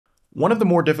One of the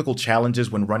more difficult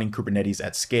challenges when running Kubernetes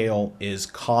at scale is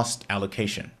cost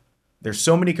allocation. There's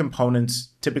so many components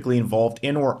typically involved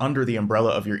in or under the umbrella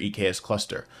of your EKS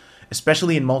cluster,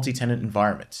 especially in multi-tenant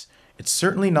environments. It's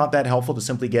certainly not that helpful to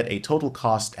simply get a total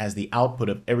cost as the output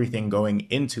of everything going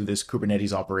into this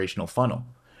Kubernetes operational funnel.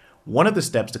 One of the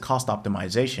steps to cost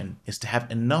optimization is to have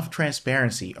enough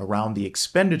transparency around the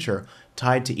expenditure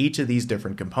tied to each of these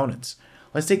different components.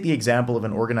 Let's take the example of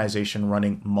an organization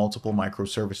running multiple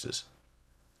microservices.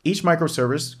 Each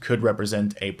microservice could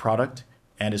represent a product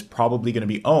and is probably going to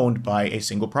be owned by a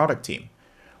single product team.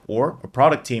 Or a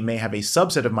product team may have a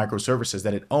subset of microservices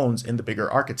that it owns in the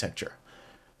bigger architecture.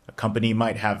 A company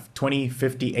might have 20,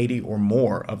 50, 80, or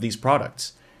more of these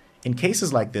products. In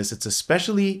cases like this, it's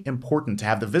especially important to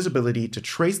have the visibility to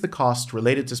trace the costs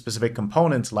related to specific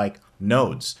components like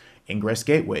nodes, ingress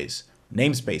gateways,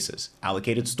 namespaces,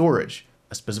 allocated storage,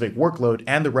 a specific workload,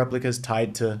 and the replicas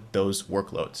tied to those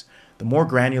workloads. The more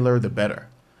granular, the better.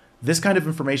 This kind of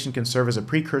information can serve as a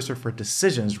precursor for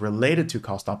decisions related to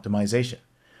cost optimization.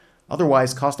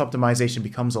 Otherwise, cost optimization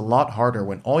becomes a lot harder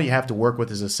when all you have to work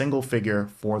with is a single figure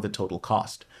for the total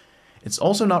cost. It's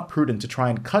also not prudent to try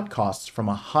and cut costs from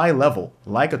a high level,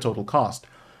 like a total cost,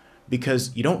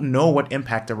 because you don't know what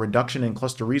impact a reduction in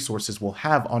cluster resources will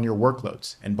have on your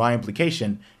workloads, and by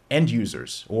implication, end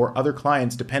users or other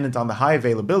clients dependent on the high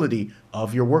availability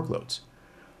of your workloads.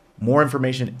 More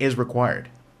information is required.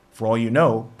 For all you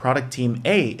know, product team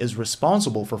A is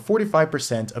responsible for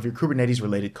 45% of your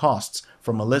Kubernetes-related costs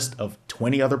from a list of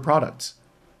 20 other products.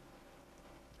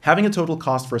 Having a total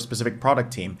cost for a specific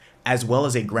product team, as well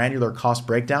as a granular cost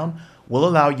breakdown, will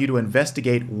allow you to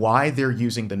investigate why they're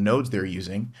using the nodes they're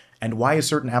using, and why a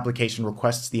certain application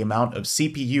requests the amount of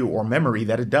CPU or memory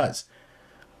that it does.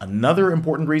 Another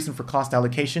important reason for cost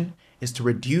allocation is to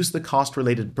reduce the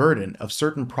cost-related burden of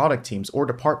certain product teams or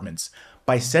departments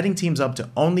by setting teams up to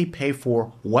only pay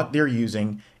for what they're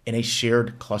using in a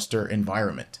shared cluster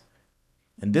environment.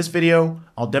 In this video,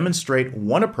 I'll demonstrate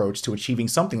one approach to achieving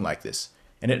something like this,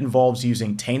 and it involves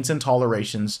using Taints and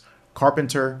Tolerations,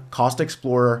 Karpenter, Cost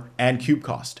Explorer, and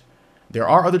KubeCost. There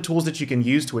are other tools that you can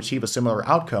use to achieve a similar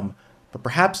outcome, but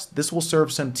perhaps this will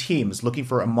serve some teams looking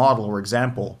for a model or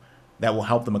example that will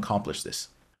help them accomplish this.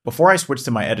 Before I switch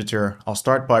to my editor, I'll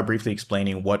start by briefly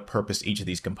explaining what purpose each of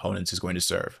these components is going to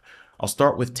serve. I'll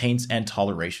start with Taints and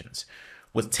Tolerations.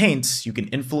 With Taints, you can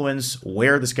influence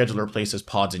where the scheduler places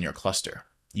pods in your cluster.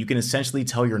 You can essentially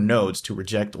tell your nodes to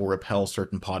reject or repel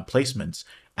certain pod placements,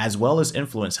 as well as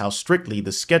influence how strictly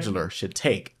the scheduler should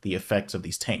take the effects of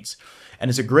these taints. And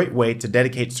it's a great way to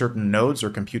dedicate certain nodes or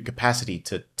compute capacity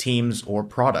to teams or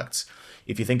products.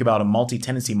 If you think about a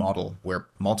multi-tenancy model where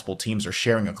multiple teams are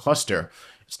sharing a cluster,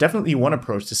 it's definitely one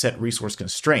approach to set resource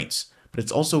constraints, but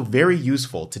it's also very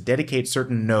useful to dedicate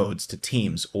certain nodes to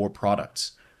teams or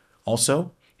products.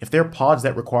 Also, if there are pods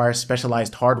that require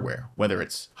specialized hardware, whether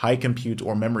it's high compute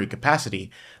or memory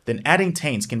capacity, then adding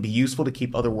taints can be useful to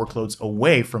keep other workloads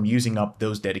away from using up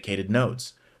those dedicated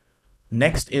nodes.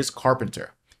 Next is Karpenter.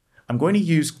 I'm going to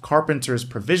use Karpenter's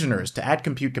provisioners to add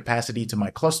compute capacity to my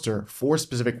cluster for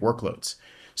specific workloads.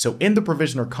 So in the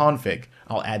provisioner config,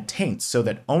 I'll add taints so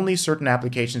that only certain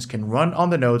applications can run on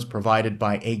the nodes provided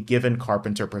by a given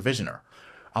Karpenter provisioner.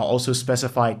 I'll also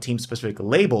specify team-specific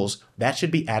labels that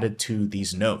should be added to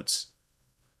these nodes.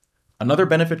 Another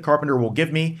benefit Karpenter will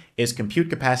give me is compute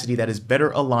capacity that is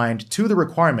better aligned to the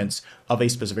requirements of a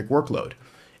specific workload.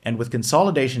 And with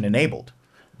consolidation enabled,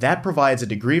 that provides a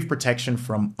degree of protection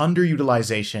from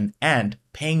underutilization and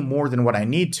paying more than what I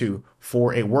need to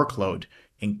for a workload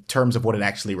in terms of what it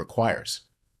actually requires.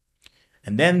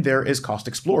 And then there is Cost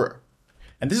Explorer.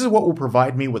 And this is what will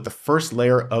provide me with the first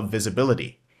layer of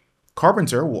visibility.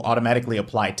 Karpenter will automatically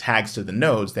apply tags to the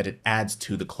nodes that it adds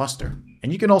to the cluster.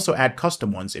 And you can also add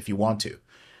custom ones if you want to.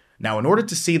 Now, in order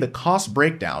to see the cost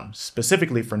breakdown,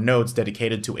 specifically for nodes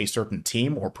dedicated to a certain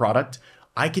team or product,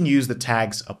 I can use the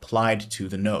tags applied to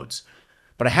the nodes.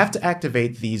 But I have to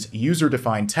activate these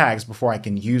user-defined tags before I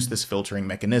can use this filtering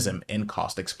mechanism in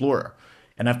Cost Explorer.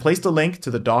 And I've placed a link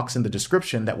to the docs in the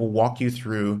description that will walk you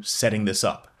through setting this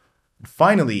up. And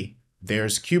finally,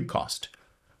 there's KubeCost.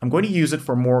 I'm going to use it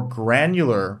for more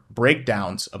granular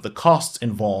breakdowns of the costs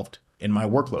involved in my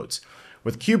workloads.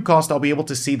 With KubeCost, I'll be able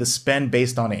to see the spend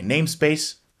based on a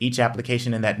namespace, each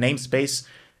application in that namespace,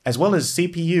 as well as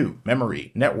CPU,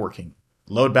 memory, networking,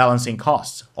 load balancing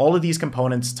costs, all of these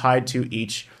components tied to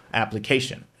each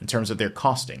application in terms of their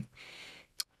costing.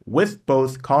 With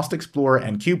both Cost Explorer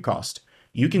and KubeCost,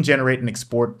 you can generate and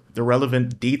export the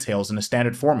relevant details in a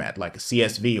standard format like a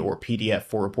CSV or PDF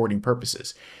for reporting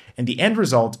purposes. And the end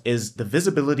result is the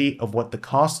visibility of what the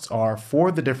costs are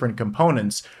for the different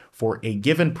components for a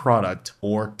given product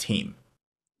or team.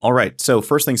 All right, so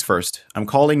first things first, I'm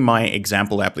calling my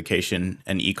example application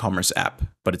an e-commerce app,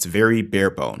 but it's very bare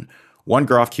bone. One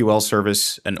GraphQL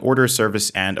service, an order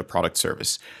service, and a product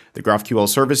service. The GraphQL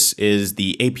service is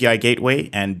the API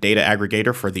gateway and data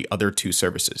aggregator for the other two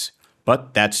services.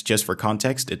 But that's just for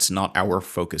context, it's not our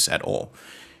focus at all.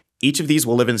 Each of these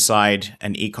will live inside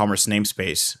an e-commerce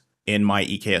namespace in my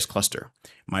EKS cluster.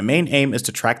 My main aim is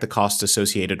to track the costs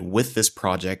associated with this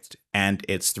project and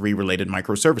its three related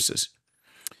microservices.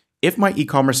 If my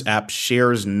e-commerce app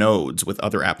shares nodes with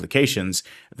other applications,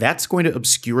 that's going to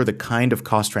obscure the kind of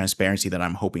cost transparency that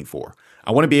I'm hoping for.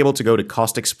 I want to be able to go to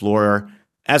Cost Explorer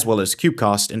as well as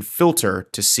KubeCost and filter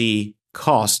to see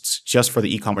costs just for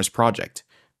the e-commerce project.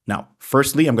 Now,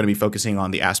 firstly, I'm going to be focusing on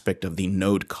the aspect of the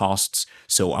node costs,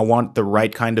 so I want the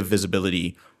right kind of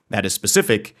visibility that is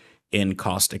specific in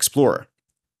Cost Explorer.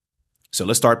 So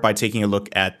let's start by taking a look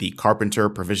at the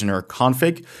Karpenter provisioner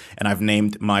config, and I've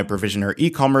named my provisioner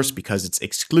e-commerce because it's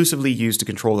exclusively used to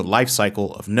control the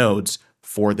lifecycle of nodes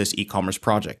for this e-commerce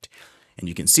project. And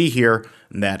you can see here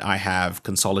that I have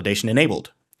consolidation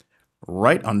enabled.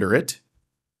 Right under it,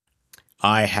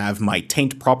 I have my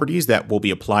taint properties that will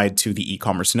be applied to the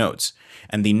e-commerce nodes.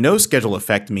 And the no schedule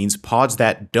effect means pods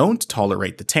that don't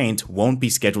tolerate the taint won't be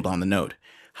scheduled on the node.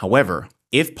 However,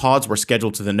 if pods were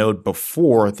scheduled to the node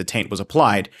before the taint was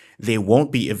applied, they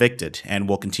won't be evicted and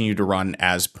will continue to run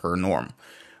as per norm.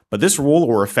 But this rule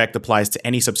or effect applies to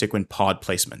any subsequent pod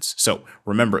placements. So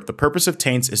remember, the purpose of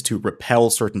taints is to repel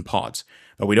certain pods,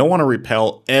 but we don't want to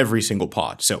repel every single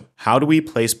pod. So how do we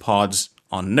place pods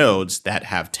on nodes that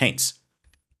have taints?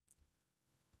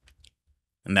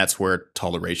 And that's where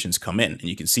tolerations come in. And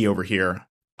you can see over here,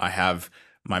 I have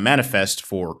my manifest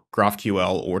for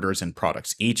GraphQL orders and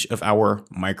products, each of our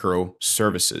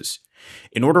microservices.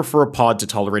 In order for a pod to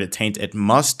tolerate a taint, it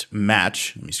must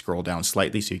match. Let me scroll down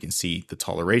slightly so you can see the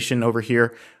toleration over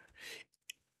here.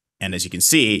 And as you can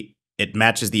see, it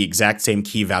matches the exact same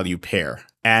key value pair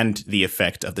and the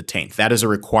effect of the taint. That is a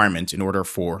requirement in order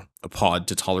for a pod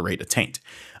to tolerate a taint.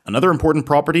 Another important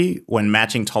property when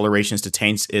matching tolerations to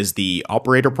taints is the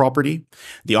operator property.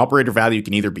 The operator value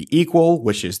can either be equal,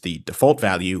 which is the default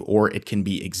value, or it can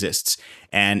be exists.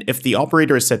 And if the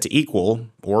operator is set to equal,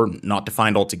 or not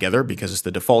defined altogether because it's the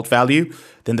default value,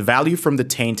 then the value from the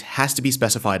taint has to be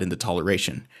specified in the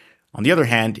toleration. On the other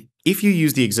hand, if you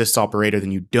use the exists operator,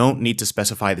 then you don't need to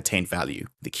specify the taint value.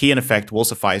 The key and effect will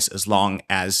suffice as long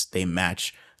as they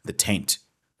match the taint.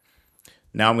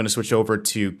 Now I'm going to switch over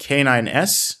to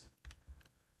K9S.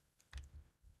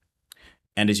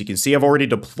 And as you can see, I've already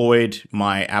deployed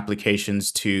my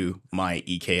applications to my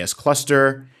EKS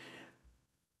cluster.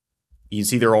 You can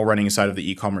see they're all running inside of the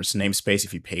e-commerce namespace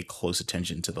if you pay close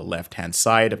attention to the left-hand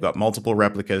side. I've got multiple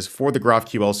replicas for the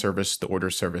GraphQL service, the order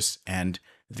service, and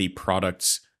the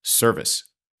products service.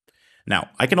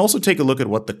 Now, I can also take a look at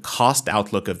what the cost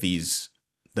outlook of the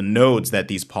nodes that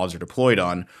these pods are deployed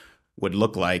on would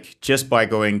look like just by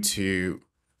going to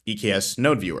EKS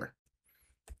node viewer.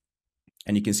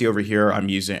 And you can see over here,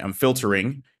 I'm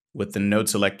filtering with the node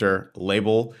selector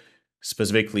label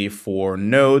specifically for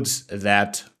nodes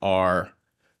that are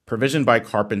provisioned by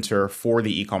Karpenter for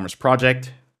the e-commerce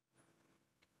project.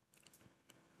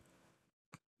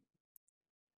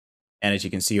 And as you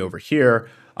can see over here,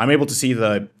 I'm able to see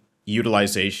the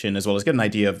utilization as well as get an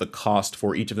idea of the cost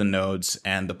for each of the nodes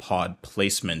and the pod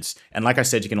placements. And like I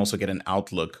said, you can also get an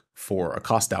outlook for a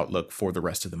cost outlook for the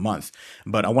rest of the month.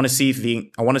 But I want to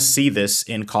see this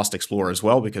in Cost Explorer as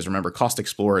well, because remember, Cost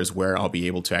Explorer is where I'll be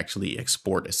able to actually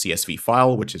export a CSV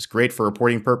file, which is great for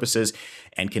reporting purposes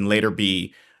and can later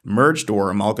be merged or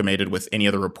amalgamated with any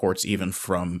other reports, even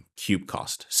from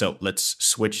KubeCost. So let's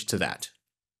switch to that.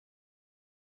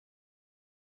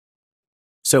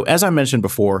 So as I mentioned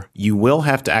before, you will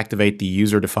have to activate the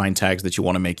user-defined tags that you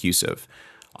want to make use of.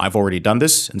 I've already done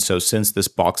this, and so since this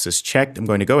box is checked, I'm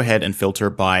going to go ahead and filter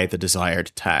by the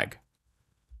desired tag.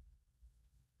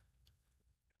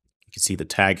 You can see the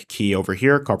tag key over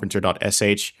here,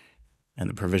 karpenter.sh, and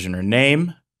the provisioner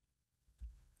name.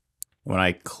 When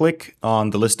I click on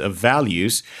the list of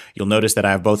values, you'll notice that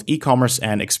I have both e-commerce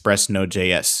and express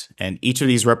node.js, and each of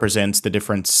these represents the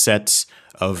different sets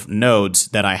of nodes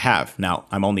that I have. Now,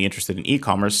 I'm only interested in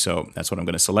e-commerce, so that's what I'm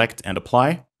going to select and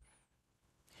apply.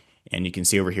 And you can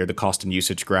see over here the cost and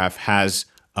usage graph has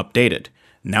updated.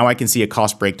 Now I can see a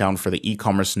cost breakdown for the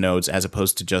e-commerce nodes as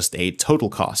opposed to just a total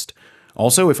cost.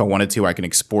 Also, if I wanted to, I can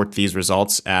export these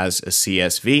results as a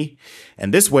CSV.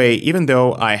 And this way, even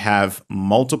though I have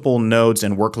multiple nodes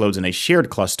and workloads in a shared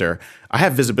cluster, I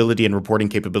have visibility and reporting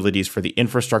capabilities for the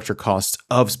infrastructure costs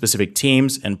of specific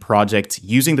teams and projects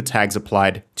using the tags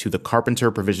applied to the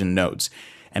Karpenter provision nodes.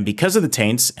 And because of the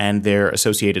taints and their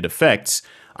associated effects,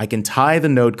 I can tie the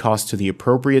node cost to the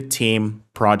appropriate team,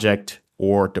 project,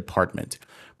 or department.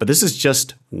 But this is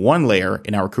just one layer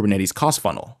in our Kubernetes cost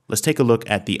funnel. Let's take a look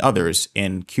at the others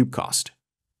in KubeCost.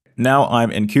 Now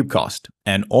I'm in KubeCost,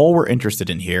 and all we're interested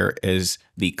in here is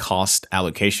the cost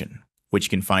allocation, which you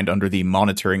can find under the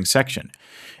monitoring section.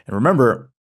 And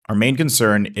remember, our main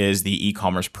concern is the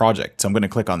e-commerce project, so I'm going to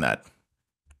click on that.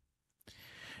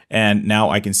 And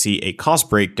now I can see a cost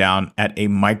breakdown at a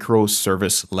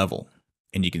microservice level.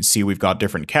 And you can see we've got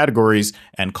different categories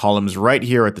and columns right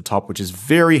here at the top, which is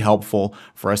very helpful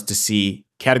for us to see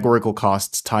categorical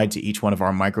costs tied to each one of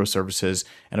our microservices.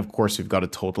 And of course, we've got a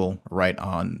total right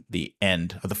on the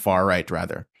end, or the far right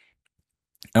rather.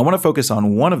 I want to focus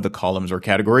on one of the columns or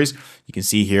categories. You can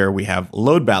see here we have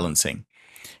load balancing.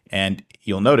 And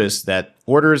you'll notice that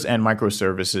orders and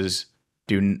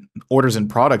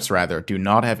products do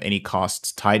not have any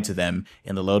costs tied to them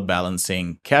in the load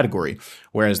balancing category,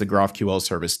 whereas the GraphQL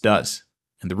service does.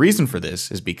 And the reason for this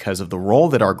is because of the role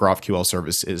that our GraphQL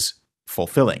service is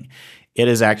fulfilling. It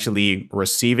is actually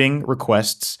receiving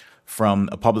requests from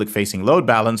a public-facing load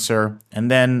balancer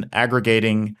and then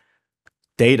aggregating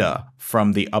data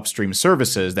from the upstream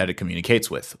services that it communicates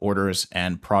with, orders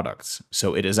and products.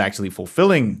 So it is actually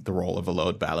fulfilling the role of a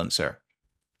load balancer.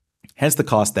 Hence the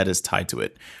cost that is tied to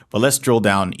it. But let's drill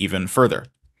down even further.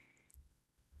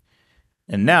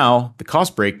 And now the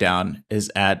cost breakdown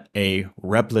is at a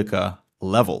replica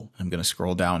level. I'm going to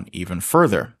scroll down even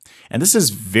further. And this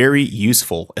is very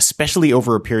useful, especially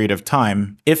over a period of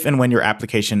time, if and when your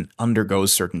application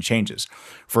undergoes certain changes.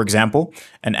 For example,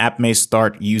 an app may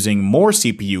start using more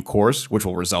CPU cores, which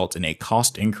will result in a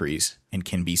cost increase and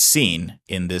can be seen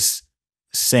in this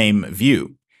same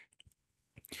view.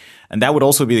 And that would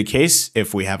also be the case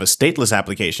if we have a stateless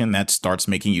application that starts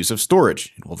making use of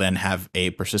storage. It will then have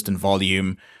a persistent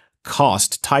volume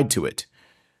cost tied to it.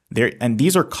 And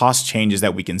these are cost changes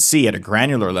that we can see at a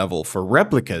granular level for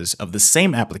replicas of the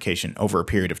same application over a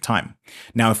period of time.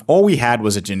 Now, if all we had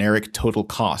was a generic total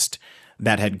cost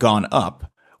that had gone up,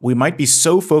 we might be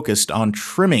so focused on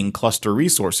trimming cluster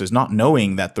resources, not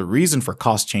knowing that the reason for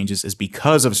cost changes is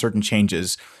because of certain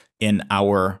changes in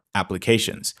our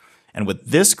applications. And with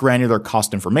this granular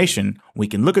cost information, we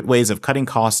can look at ways of cutting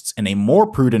costs in a more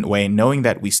prudent way, knowing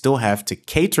that we still have to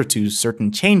cater to certain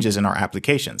changes in our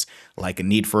applications, like a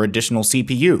need for additional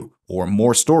CPU or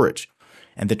more storage.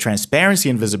 And the transparency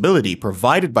and visibility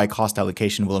provided by cost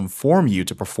allocation will inform you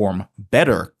to perform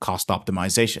better cost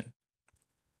optimization.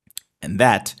 And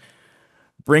that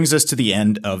brings us to the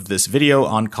end of this video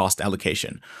on cost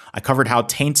allocation. I covered how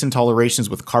Taints and Tolerations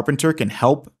with Karpenter can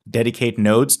help dedicate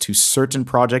nodes to certain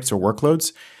projects or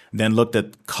workloads, then looked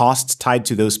at costs tied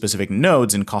to those specific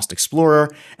nodes in Cost Explorer,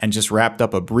 and just wrapped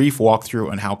up a brief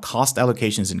walkthrough on how cost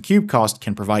allocations in KubeCost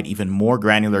can provide even more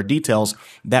granular details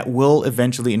that will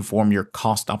eventually inform your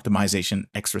cost optimization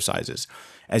exercises.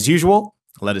 As usual,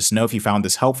 let us know if you found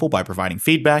this helpful by providing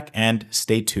feedback, and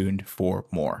stay tuned for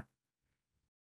more.